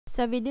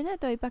Sa video na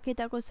to,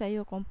 ipakita ko sa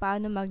iyo kung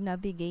paano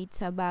mag-navigate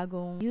sa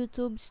bagong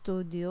YouTube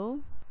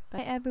Studio.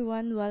 Hi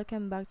everyone,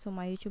 welcome back to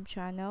my YouTube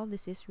channel.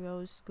 This is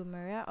Rose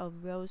Gumera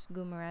of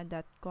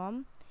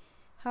rosegumera.com,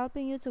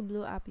 helping you to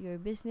blow up your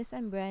business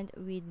and brand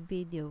with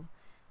video.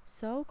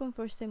 So, kung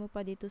first time mo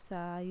pa dito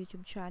sa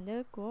YouTube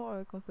channel ko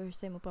or kung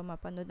first time mo pa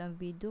mapanood ang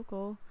video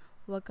ko,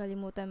 huwag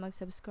kalimutan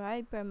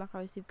mag-subscribe para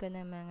maka-receive ka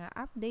ng mga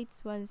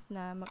updates once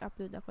na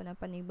mag-upload ako ng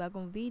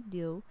panibagong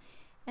video.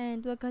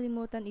 And huwag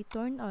kalimutan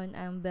i-turn on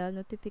ang bell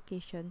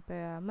notification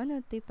para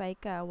ma-notify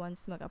ka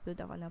once mag-upload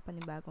ako ng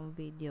panibagong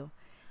video.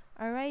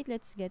 Alright,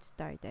 let's get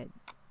started.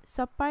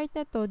 Sa part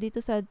na to,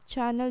 dito sa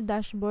channel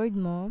dashboard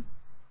mo,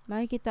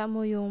 makikita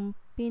mo yung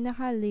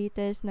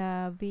pinaka-latest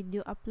na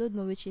video upload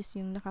mo, which is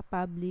yung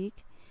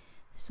naka-public.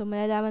 So,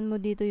 malalaman mo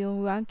dito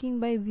yung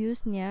ranking by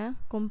views niya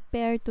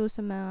compared to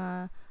sa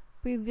mga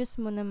previous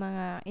mo na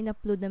mga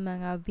in-upload na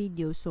mga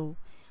video. So,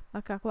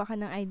 makakuha ka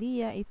ng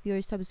idea if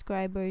your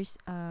subscribers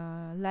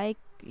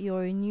like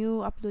your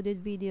new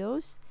uploaded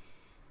videos.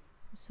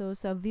 So,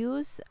 sa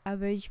views,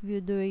 average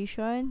view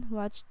duration,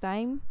 watch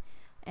time,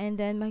 and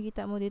then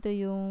makita mo dito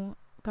yung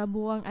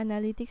kabuuang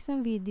analytics ng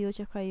video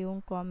tsaka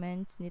yung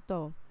comments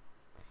nito.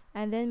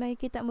 And then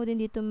makikita mo din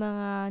dito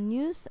mga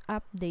news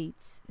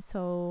updates.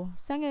 So,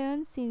 sa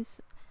ngayon, since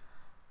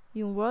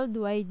yung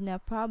worldwide na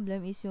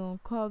problem is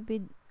yung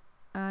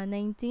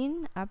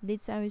COVID-19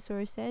 updates and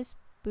resources,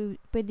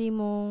 pwede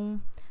mong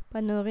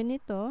panoorin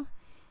ito.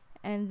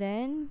 And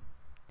then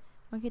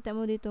makita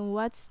mo dito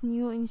what's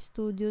new in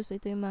studio. So,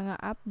 ito yung mga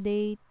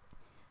update,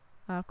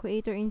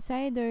 creator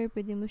insider,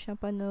 pwede mo siyang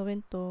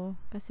panoorin to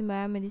kasi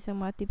marami din sa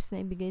mga tips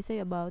na ibigay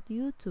sa'yo about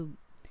YouTube.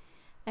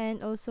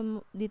 And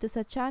also dito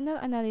sa channel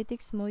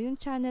analytics mo,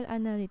 yung channel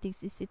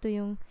analytics is ito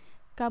yung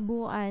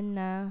kabuuan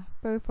na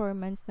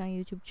performance ng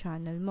YouTube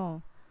channel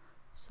mo.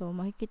 So,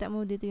 makikita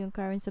mo dito yung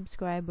current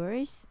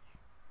subscribers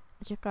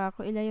at saka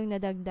kung ilan yung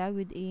nadagdag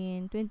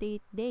within 28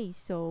 days.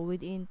 So,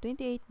 within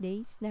 28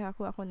 days,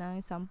 nakakuha ako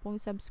ng 10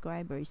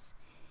 subscribers.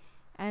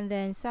 And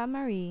then,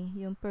 summary,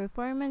 yung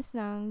performance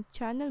ng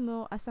channel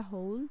mo as a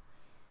whole.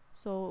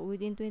 So,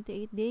 within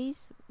 28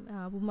 days,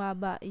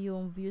 bumaba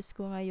yung views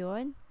ko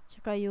ngayon,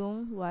 tsaka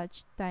yung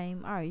watch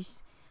time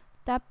hours.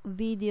 Top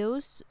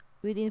videos,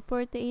 within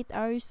 48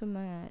 hours, so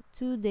mga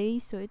 2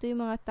 days. So, ito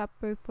yung mga top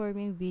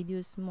performing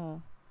videos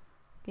mo.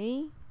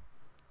 Okay?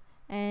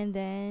 And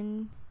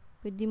then,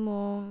 pwede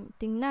mong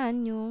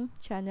tingnan yung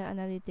channel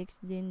analytics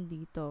din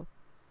dito.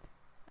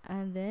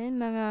 And then,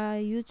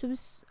 mga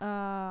YouTube's,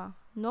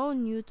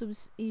 known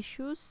YouTube's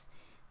issues.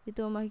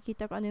 Dito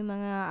makikita ko ano yung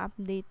mga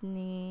update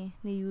ni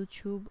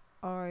YouTube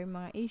or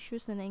mga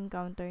issues na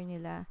na-encounter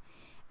nila.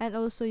 And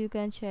also, you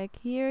can check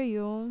here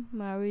yung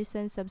mga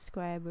recent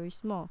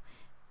subscribers mo.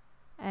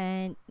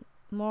 And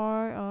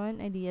more on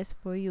ideas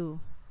for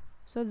you.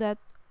 So, that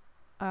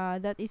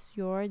is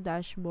your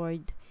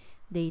dashboard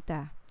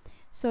data.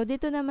 So,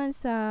 dito naman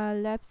sa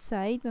left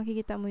side,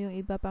 makikita mo yung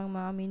iba pang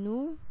mga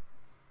menu.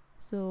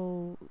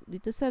 So,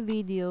 dito sa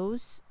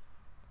videos,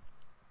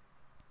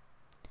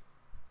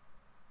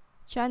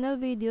 channel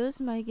videos,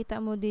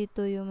 makikita mo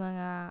dito yung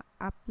mga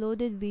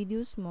uploaded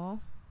videos mo.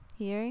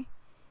 Here,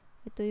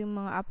 ito yung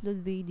mga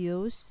upload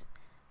videos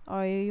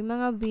or yung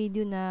mga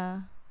video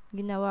na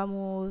ginawa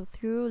mo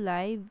through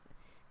live.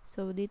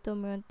 So, dito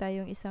meron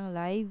tayong isang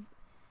live.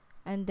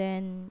 And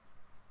then,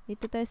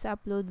 dito tayo sa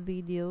upload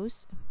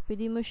videos.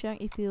 Pwede mo siyang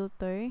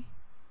i-filter.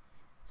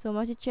 So,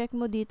 masi-check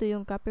mo dito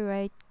yung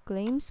copyright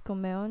claims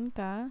kung meron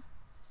ka.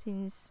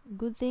 Since,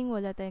 good thing,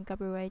 wala tayong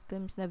copyright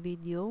claims na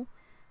video.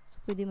 So,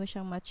 pwede mo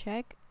siyang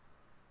ma-check.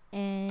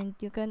 And,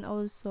 you can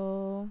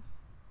also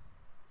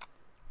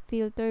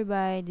filter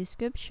by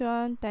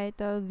description,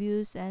 title,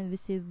 views, and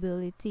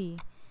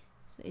visibility.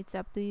 So, it's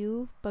up to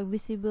you. Pag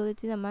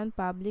visibility naman,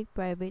 public,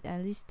 private,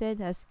 unlisted,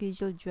 has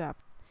scheduled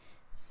draft.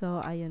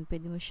 So, ayun,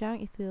 pwede mo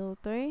siyang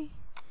i-filter.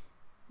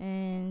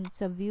 And,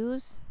 sa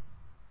views,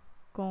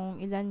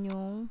 kung ilan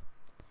yung,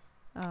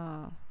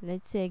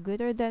 let's say,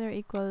 greater than or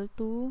equal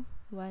to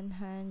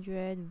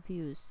 100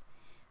 views.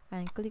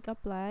 And, click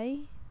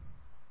apply.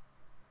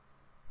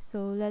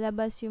 So,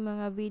 lalabas yung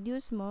mga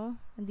videos mo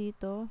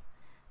dito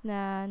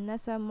na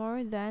nasa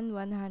more than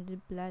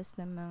 100 plus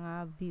na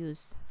mga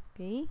views.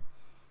 Okay?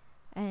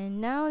 And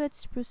now,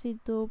 let's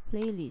proceed to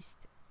playlist.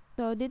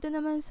 So, dito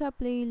naman sa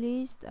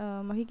playlist,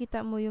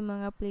 makikita mo yung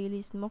mga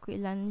playlist mo, kung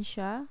ilan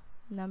siya,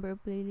 number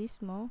of playlist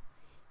mo,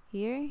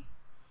 here.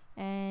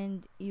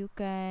 And, you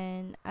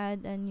can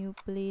add a new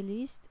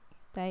playlist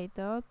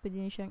title. Pwede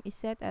nyo siyang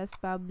iset as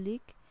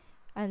public,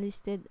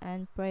 unlisted,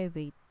 and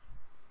private.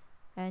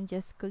 And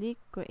just click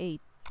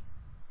create.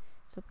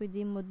 So,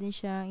 pwede mo din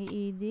siyang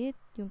i-edit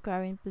yung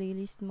current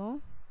playlist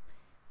mo.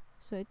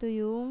 So, ito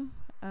yung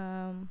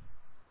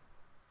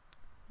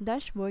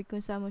dashboard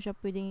kung saan mo siya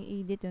pwedeng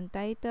i-edit yung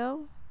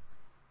title,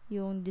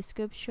 yung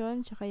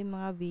description, tsaka yung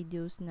mga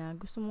videos na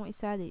gusto mong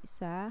isali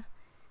sa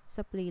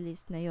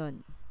playlist na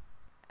yon.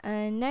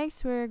 And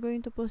next, we're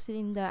going to proceed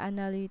in the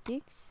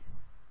analytics.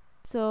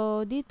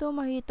 So, dito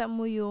makita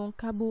mo yung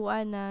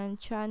kabuuan ng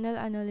channel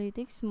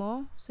analytics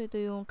mo. So, ito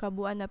yung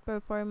kabuuan na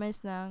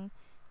performance ng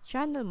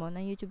channel mo,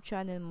 ng YouTube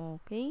channel mo,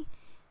 okay?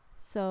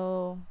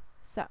 So,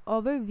 sa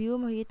overview,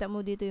 makita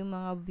mo dito yung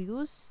mga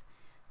views,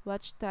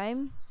 watch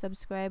time,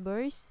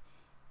 subscribers,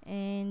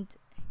 and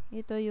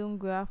ito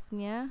yung graph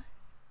niya.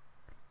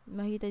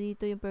 Makita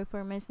dito yung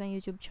performance ng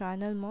YouTube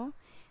channel mo.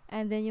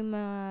 And then, yung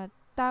mga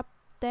top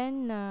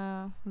 10 na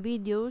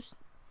videos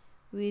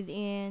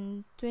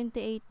within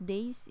 28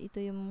 days.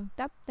 Ito yung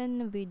top 10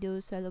 na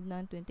videos sa loob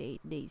ng 28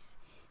 days.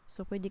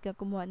 So, pwede ka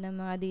kumuha ng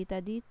mga data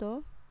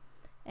dito.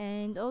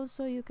 And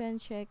also, you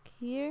can check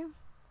here,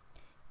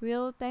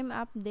 real-time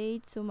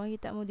update. So,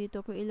 makita mo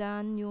dito kung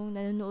ilan yung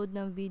nanonood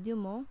ng video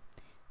mo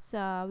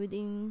sa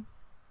within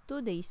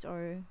 2 days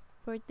or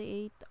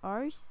 48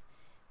 hours.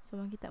 So,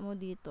 makita mo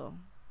dito.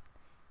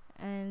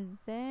 And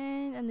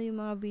then, ano yung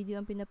mga video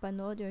ang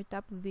pinapanood, your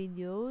top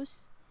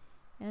videos.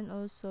 And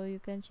also,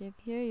 you can check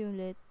here yung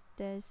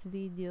latest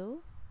video.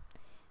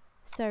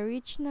 Sa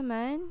reach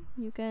naman,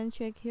 you can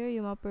check here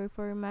yung mga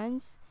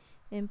performance,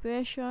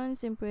 impressions,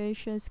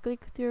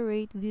 click-through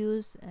rate,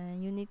 views,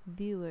 and unique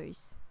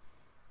viewers.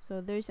 So,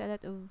 there's a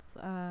lot of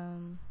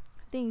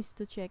things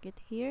to check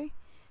it here.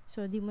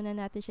 So, di muna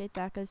natin siya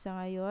i-tackle sa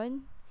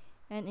ngayon.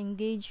 And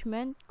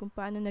engagement, kung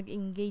paano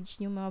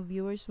nag-engage yung mga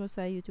viewers mo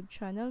sa YouTube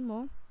channel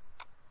mo.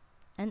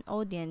 And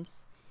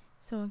audience.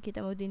 So,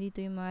 kita mo din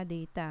dito yung mga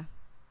data.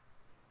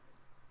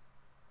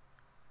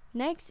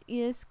 Next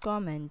is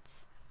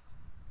comments.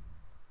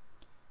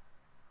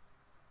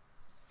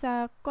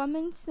 Sa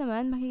comments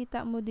naman,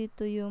 makita mo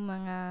dito yung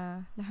mga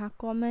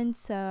naka-comment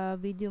sa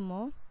video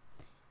mo.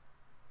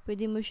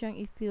 Pwede mo siyang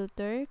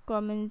i-filter.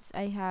 Comments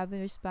I haven't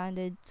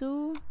responded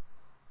to,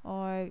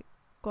 or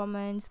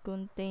comments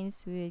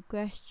contains with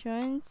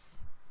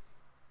questions.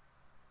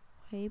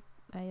 Okay,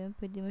 ayun,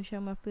 pwede mo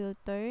siyang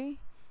ma-filter.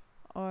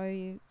 Or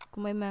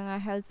kung may mga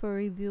helpful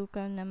review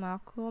ka na mga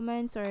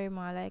comments or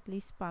mga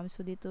likely spam,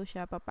 so dito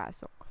siya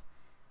papasok.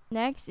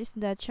 Next is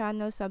the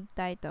channel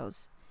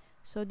subtitles.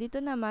 So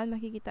dito naman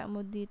makikita mo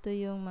dito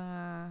yung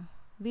mga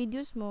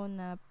videos mo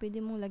na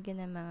pwede mong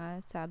lagyan ng mga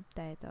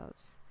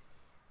subtitles.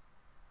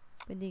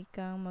 Pwede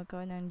kang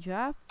magkaroon ng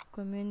draft,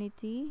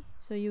 community.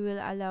 So you will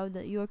allow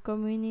your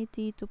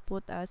community to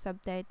put a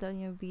subtitle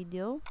in your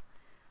video,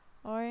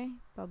 or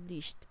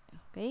published.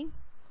 Okay?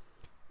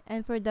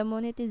 And for the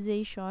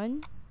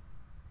monetization,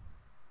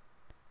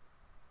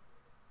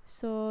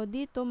 so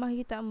dito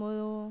makita mo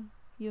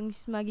yung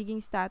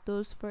magiging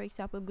status. For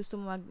example, gusto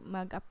mo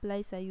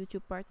mag-apply sa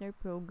YouTube Partner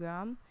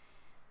Program.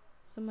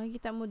 So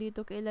makikita mo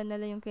dito kailan na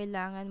lang yung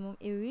kailangan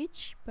mong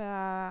i-reach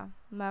para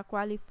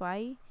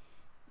ma-qualify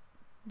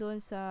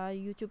doon sa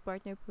YouTube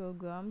Partner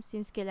Program,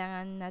 since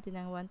kailangan natin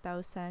ng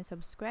 1,000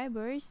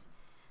 subscribers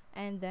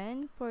and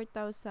then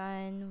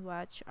 4,000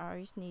 watch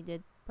hours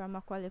needed para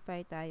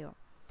ma-qualify tayo.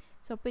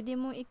 So, pwede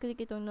mong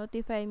i-click itong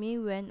notify me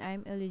when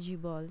I'm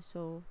eligible.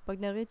 So,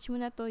 pag na-reach mo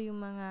na to yung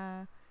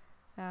mga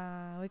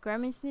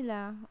requirements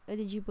nila,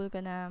 eligible ka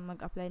na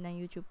mag-apply ng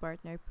YouTube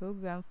Partner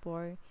Program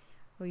for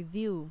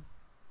review.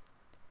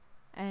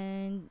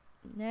 And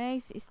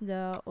next is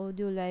the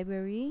audio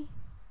library.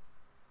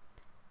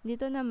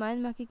 Dito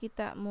naman,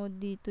 makikita mo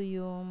dito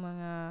yung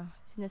mga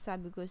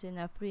sinasabi ko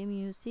na free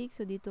music.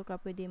 So, dito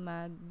ka pwede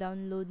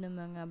mag-download ng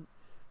mga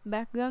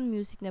background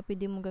music na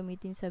pwede mong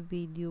gamitin sa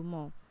video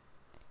mo.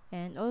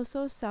 And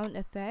also, sound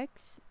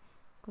effects.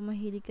 Kung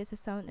mahilig ka sa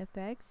sound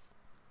effects,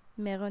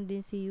 meron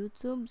din si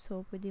YouTube.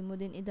 So, pwede mo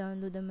din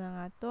i-download ang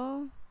mga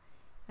to.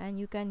 And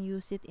you can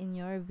use it in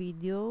your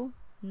video.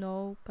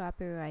 No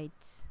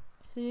copyrights.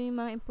 So, yun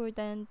yung mga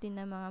importante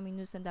na mga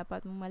menus na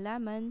dapat mong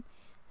malaman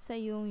sa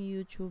iyong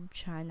YouTube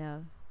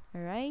channel.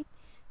 Alright?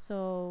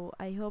 So,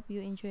 I hope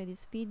you enjoyed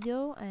this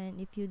video. And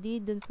if you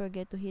did, don't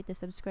forget to hit the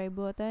subscribe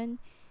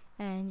button.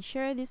 And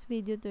share this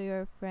video to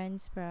your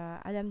friends para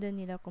alam din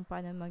nila kung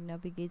paano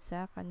mag-navigate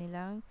sa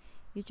kanilang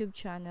YouTube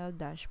channel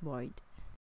dashboard.